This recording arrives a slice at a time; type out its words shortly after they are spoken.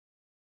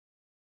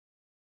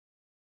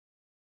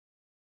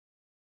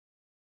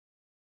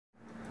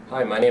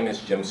Hi, my name is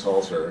Jim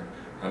Salzer.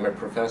 I'm a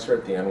professor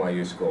at the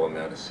NYU School of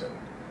Medicine.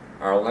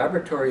 Our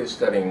laboratory is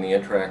studying the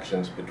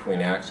interactions between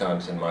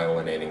axons and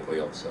myelinating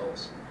glial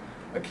cells.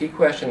 A key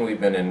question we've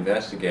been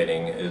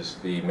investigating is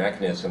the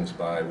mechanisms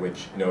by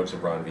which nodes of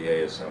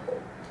Ranvier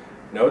assemble.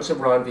 Nodes of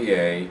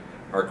Ranvier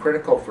are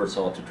critical for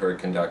saltatory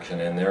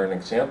conduction, and they're an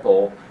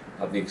example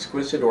of the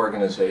exquisite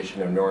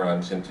organization of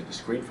neurons into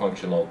discrete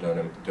functional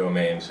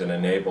domains that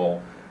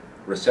enable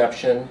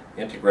reception,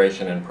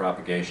 integration, and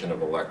propagation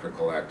of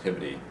electrical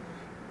activity.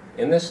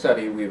 In this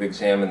study, we've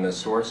examined the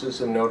sources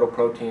of nodal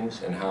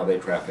proteins and how they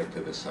traffic to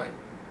the site.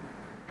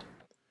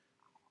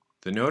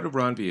 The node of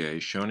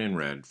Ranvier, shown in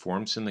red,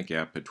 forms in the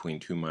gap between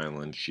two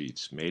myelin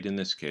sheets, made in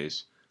this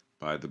case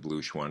by the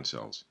blue Schwann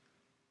cells.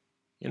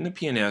 In the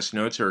PNS,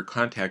 nodes are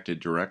contacted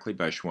directly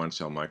by Schwann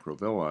cell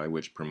microvilli,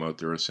 which promote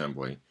their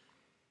assembly,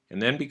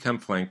 and then become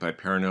flanked by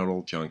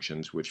perinodal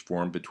junctions which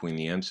form between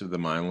the ends of the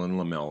myelin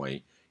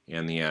lamellae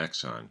and the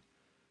axon.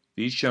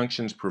 These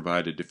junctions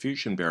provide a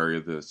diffusion barrier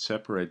that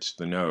separates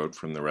the node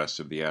from the rest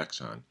of the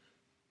axon.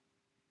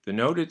 The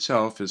node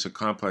itself is a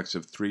complex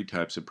of three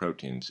types of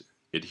proteins: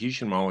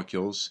 adhesion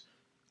molecules,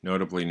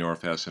 notably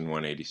norepinephrine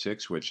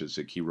 186, which has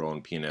a key role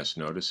in PNS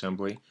node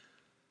assembly,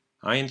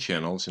 ion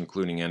channels,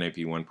 including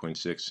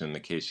NaV1.6 and the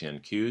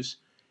KCNQs,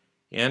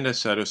 and a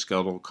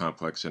cytoskeletal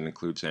complex that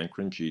includes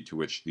ankyrin G, to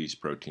which these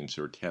proteins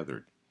are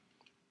tethered.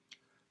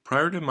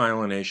 Prior to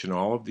myelination,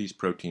 all of these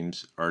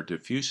proteins are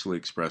diffusely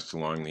expressed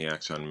along the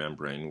axon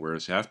membrane,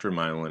 whereas after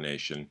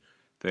myelination,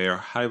 they are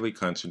highly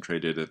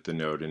concentrated at the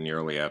node and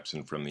nearly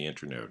absent from the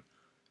internode.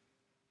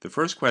 The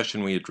first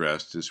question we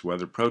addressed is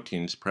whether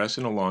proteins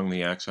present along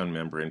the axon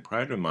membrane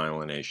prior to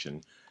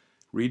myelination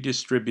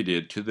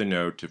redistributed to the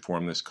node to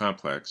form this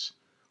complex,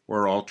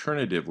 or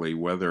alternatively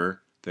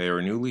whether they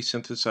are newly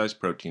synthesized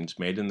proteins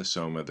made in the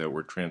soma that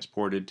were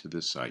transported to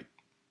this site.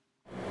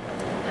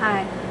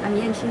 Hi, I'm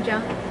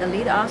Zhang, the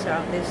lead author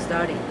of this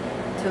study.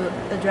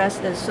 To address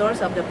the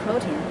source of the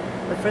protein,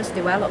 we first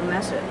developed a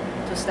method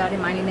to study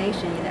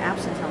myelination in the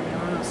absence of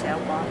neuronal cell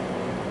body.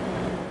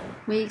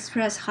 We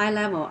express high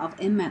level of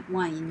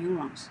MMAT1 in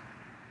neurons,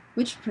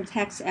 which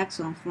protects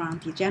axon from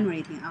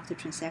degenerating after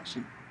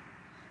transection.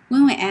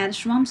 When we add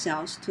Schwann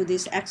cells to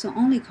these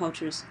axon-only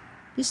cultures,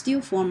 they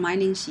still form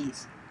myelin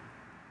sheaths.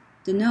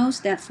 The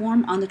nodes that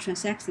form on the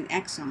transected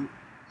axon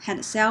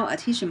had cell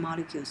adhesion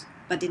molecules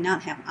but did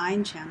not have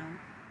ion channel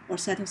or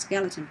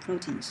cytoskeleton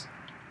proteins.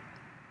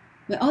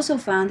 We also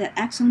found that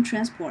axon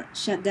transport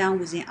shut down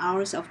within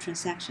hours of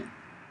transection.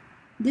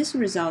 This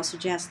result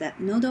suggests that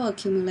nodal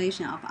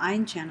accumulation of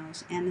ion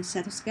channels and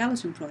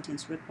cytoskeleton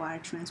proteins require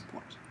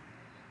transport.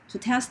 To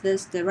test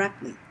this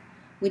directly,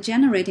 we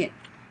generated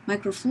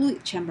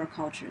microfluidic chamber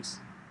cultures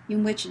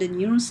in which the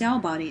neuron cell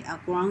body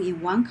are grown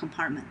in one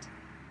compartment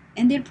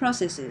and their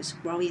processes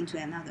grow into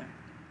another.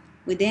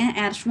 We then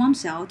add Schwann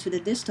cell to the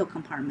distal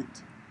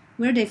compartment,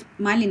 where they've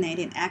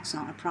myelinated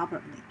axon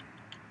appropriately.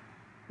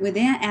 We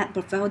then add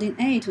buffoldin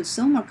A to the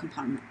soma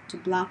compartment to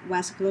block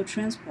vesicular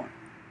transport.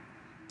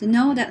 The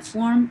node that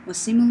formed was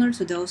similar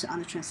to those on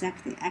the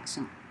transected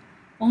axon,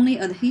 only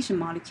adhesion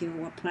molecules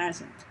were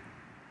present.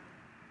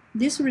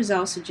 This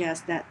result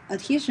suggests that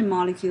adhesion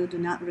molecules do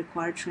not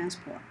require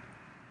transport,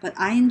 but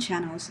ion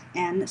channels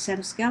and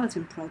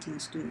cytoskeleton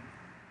proteins do.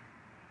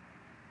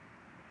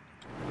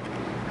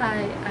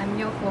 Hi, I'm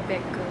Yoko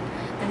Beku.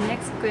 The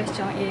next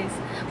question is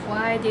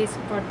why these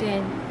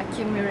proteins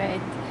accumulate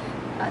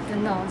at the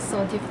node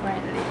so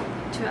differently.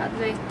 To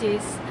address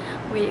this,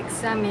 we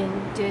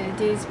examined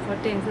these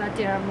proteins'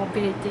 lateral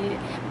mobility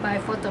by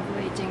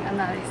photobridging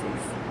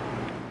analysis.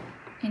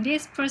 In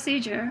this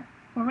procedure,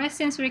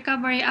 fluorescence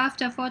recovery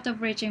after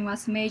photobridging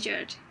was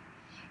measured.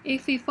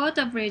 If we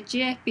photobridge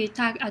GFP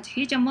tag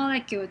adhesion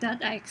molecules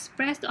that are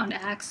expressed on the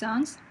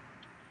axons,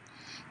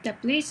 the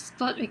bleached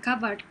spot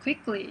recovered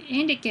quickly,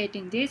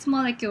 indicating this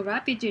molecule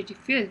rapidly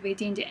diffused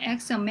within the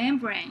axon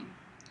membrane.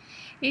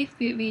 If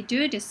we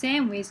do the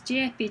same with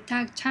GFP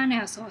tag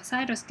channels or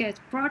cytoskeletal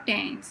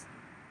proteins,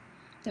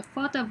 the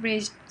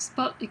photobridged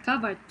spot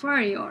recovered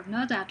poorly or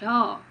not at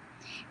all,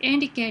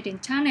 indicating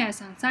channels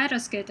and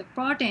cytoskeletal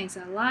proteins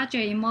are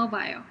largely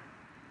immobile.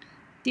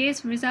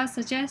 These results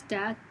suggest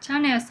that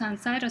channels and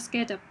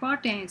cytoskeletal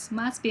proteins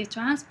must be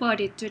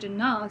transported to the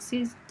node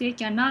since they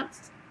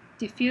cannot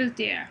diffuse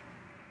there.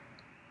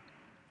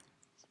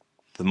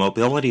 The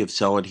mobility of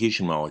cell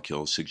adhesion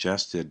molecules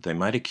suggested they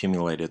might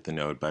accumulate at the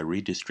node by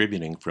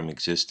redistributing from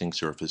existing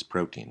surface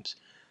proteins.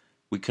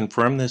 We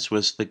confirmed this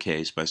was the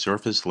case by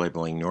surface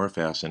labeling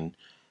norepinephrine,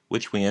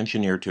 which we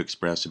engineered to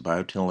express a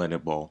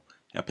biotilatable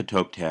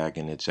epitope tag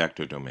in its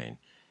ectodomain.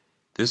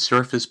 This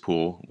surface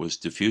pool was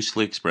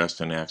diffusely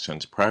expressed on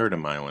axons prior to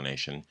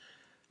myelination,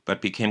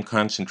 but became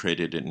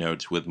concentrated at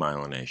nodes with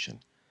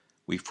myelination.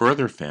 We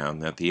further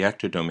found that the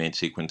ectodomain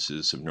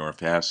sequences of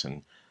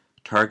norepinephrine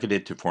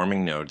targeted to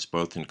forming nodes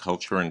both in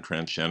culture and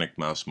transgenic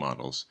mouse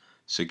models,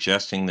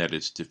 suggesting that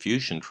it's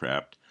diffusion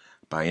trapped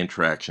by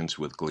interactions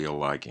with glial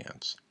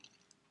ligands.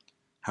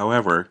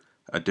 However,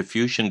 a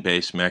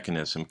diffusion-based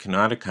mechanism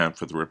cannot account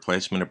for the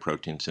replacement of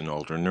proteins in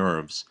older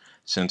nerves,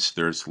 since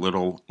there's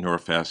little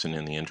neurofascin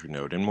in the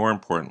internode, and more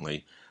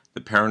importantly,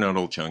 the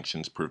paranodal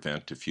junctions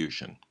prevent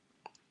diffusion.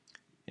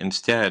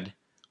 Instead,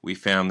 we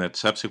found that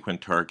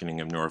subsequent targeting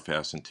of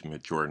neurofascin to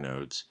mature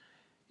nodes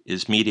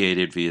is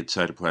mediated via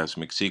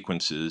cytoplasmic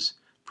sequences,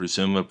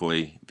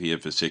 presumably via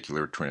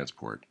vesicular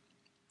transport.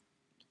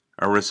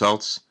 Our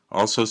results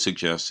also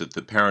suggest that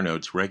the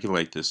paranodes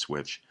regulate this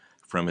switch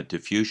from a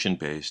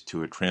diffusion-based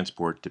to a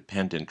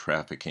transport-dependent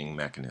trafficking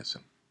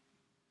mechanism.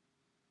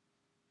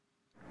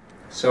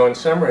 So in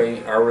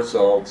summary, our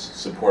results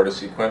support a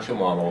sequential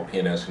model of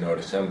PNS node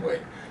assembly,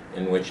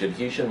 in which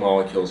adhesion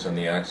molecules on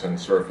the axon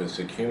surface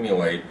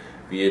accumulate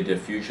via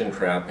diffusion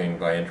trapping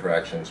by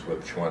interactions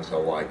with Schwann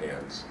cell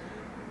ligands.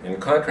 In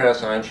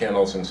contrast, ion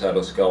channels and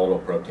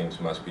cytoskeletal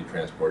proteins must be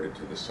transported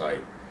to the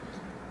site.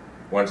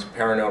 Once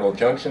paranodal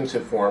junctions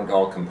have formed,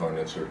 all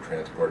components are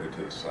transported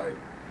to the site.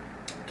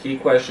 Key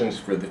questions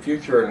for the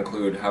future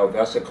include how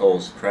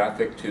vesicles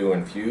traffic to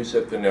and fuse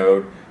at the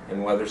node,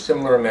 and whether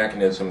similar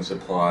mechanisms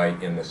apply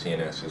in the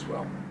CNS as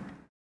well.